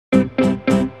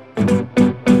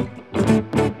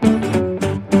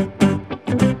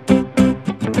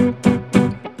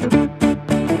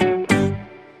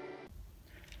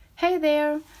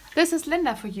this is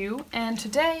Linda for you, and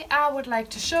today I would like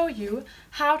to show you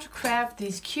how to craft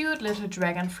this cute little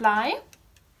dragonfly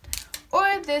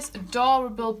or this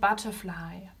adorable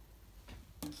butterfly.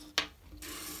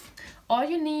 All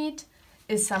you need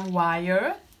is some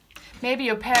wire. Maybe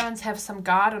your parents have some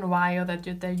garden wire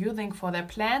that they're using for their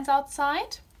plants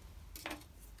outside.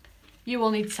 You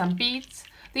will need some beads.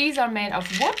 These are made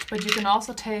of wood, but you can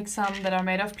also take some that are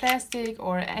made of plastic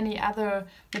or any other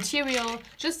material,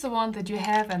 just the ones that you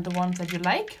have and the ones that you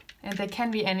like. And they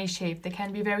can be any shape. They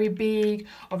can be very big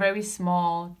or very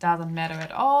small, doesn't matter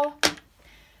at all.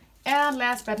 And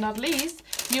last but not least,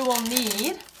 you will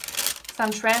need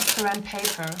some transparent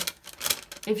paper.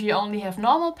 If you only have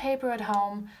normal paper at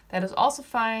home, that is also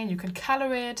fine. You can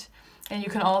color it, and you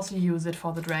can also use it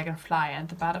for the dragonfly and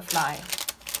the butterfly.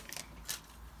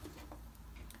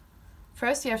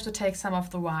 First, you have to take some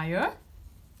of the wire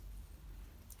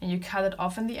and you cut it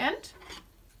off in the end.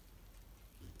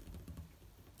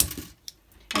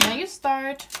 And then you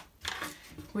start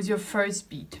with your first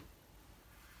bead.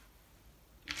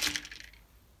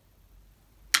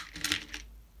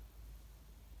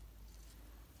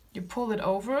 You pull it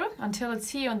over until it's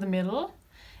here in the middle,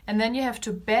 and then you have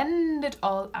to bend it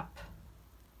all up.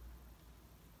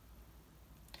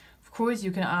 Of course,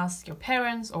 you can ask your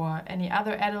parents or any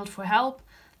other adult for help.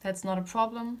 That's not a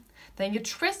problem. Then you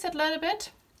twist it a little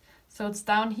bit so it's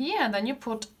down here, and then you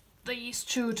put these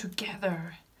two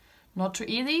together. Not too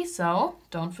easy, so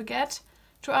don't forget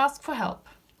to ask for help.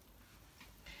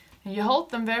 And you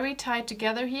hold them very tight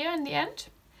together here in the end,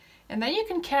 and then you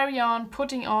can carry on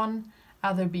putting on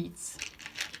other beads.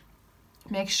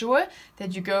 Make sure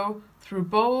that you go through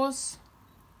both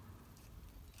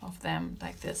of them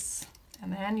like this.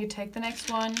 And then you take the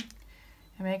next one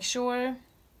and make sure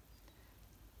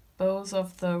both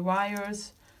of the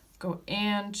wires go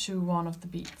into one of the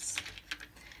beads.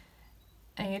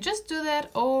 And you just do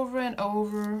that over and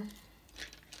over.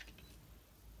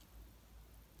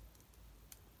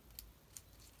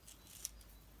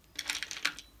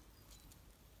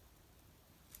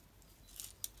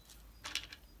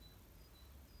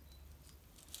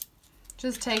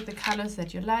 Just take the colors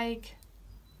that you like.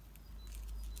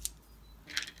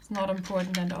 Not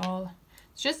important at all.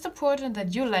 It's just important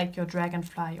that you like your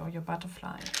dragonfly or your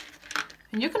butterfly.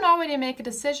 And you can already make a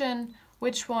decision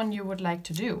which one you would like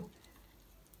to do.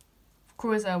 Of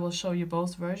course, I will show you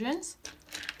both versions.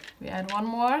 We add one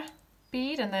more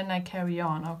bead and then I carry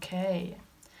on. Okay.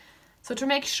 So to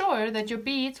make sure that your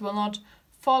beads will not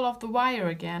fall off the wire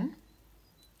again,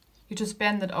 you just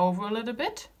bend it over a little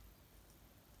bit.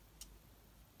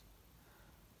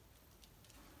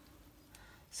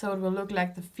 So it will look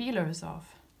like the feelers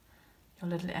of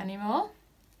your little animal,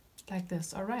 like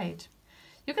this. All right.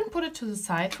 You can put it to the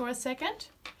side for a second,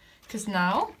 because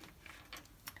now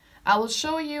I will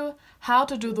show you how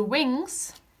to do the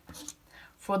wings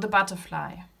for the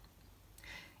butterfly.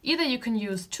 Either you can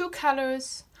use two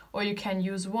colors or you can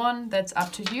use one, that's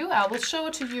up to you. I will show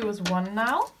it to you as one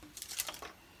now.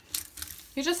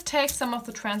 You just take some of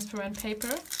the transparent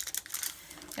paper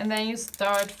and then you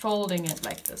start folding it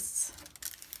like this.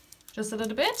 Just a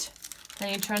little bit,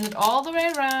 then you turn it all the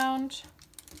way around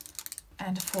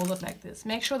and fold it like this.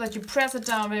 Make sure that you press it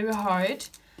down very hard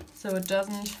so it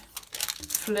doesn't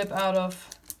flip out of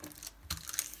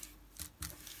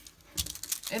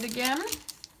it again.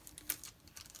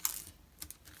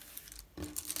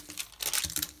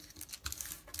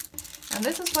 And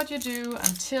this is what you do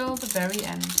until the very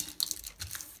end.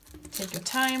 Take your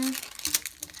time,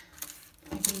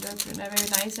 make it look very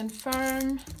nice and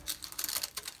firm.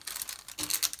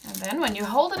 And then when you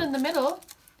hold it in the middle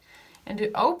and you're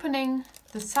opening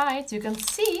the sides, you can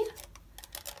see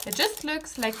it just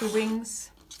looks like the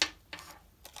wings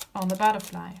on the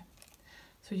butterfly.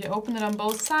 So you open it on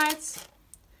both sides,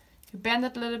 you bend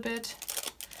it a little bit,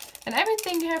 and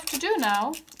everything you have to do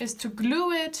now is to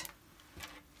glue it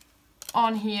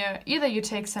on here. Either you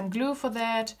take some glue for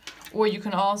that, or you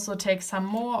can also take some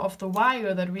more of the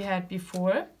wire that we had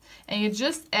before and you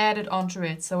just add it onto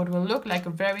it, so it will look like a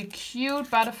very cute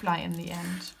butterfly in the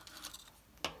end.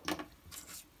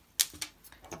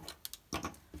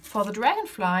 For the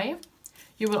dragonfly,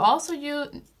 you will also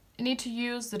need to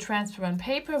use the transparent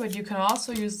paper, but you can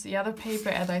also use the other paper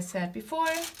as I said before.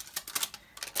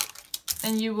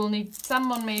 And you will need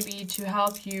someone maybe to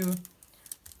help you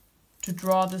to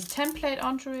draw this template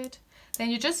onto it. Then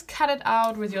you just cut it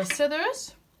out with your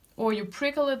scissors, or you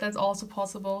prickle it, that's also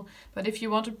possible. But if you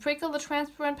want to prickle the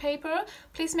transparent paper,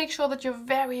 please make sure that you're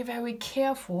very, very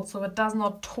careful so it does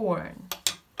not torn.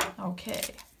 Okay.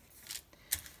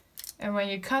 And when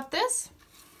you cut this,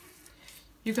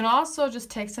 you can also just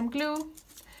take some glue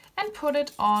and put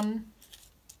it on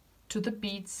to the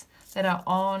beads that are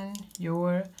on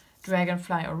your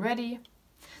dragonfly already.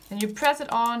 Then you press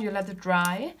it on, you let it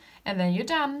dry, and then you're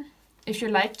done. If you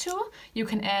like to, you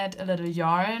can add a little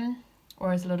yarn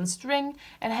or a little string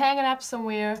and hang it up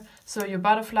somewhere so your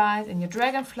butterflies and your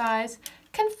dragonflies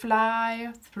can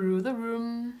fly through the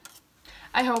room.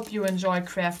 I hope you enjoy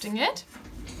crafting it.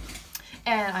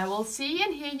 And I will see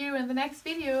and hear you in the next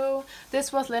video.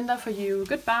 This was Linda for you.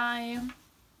 Goodbye.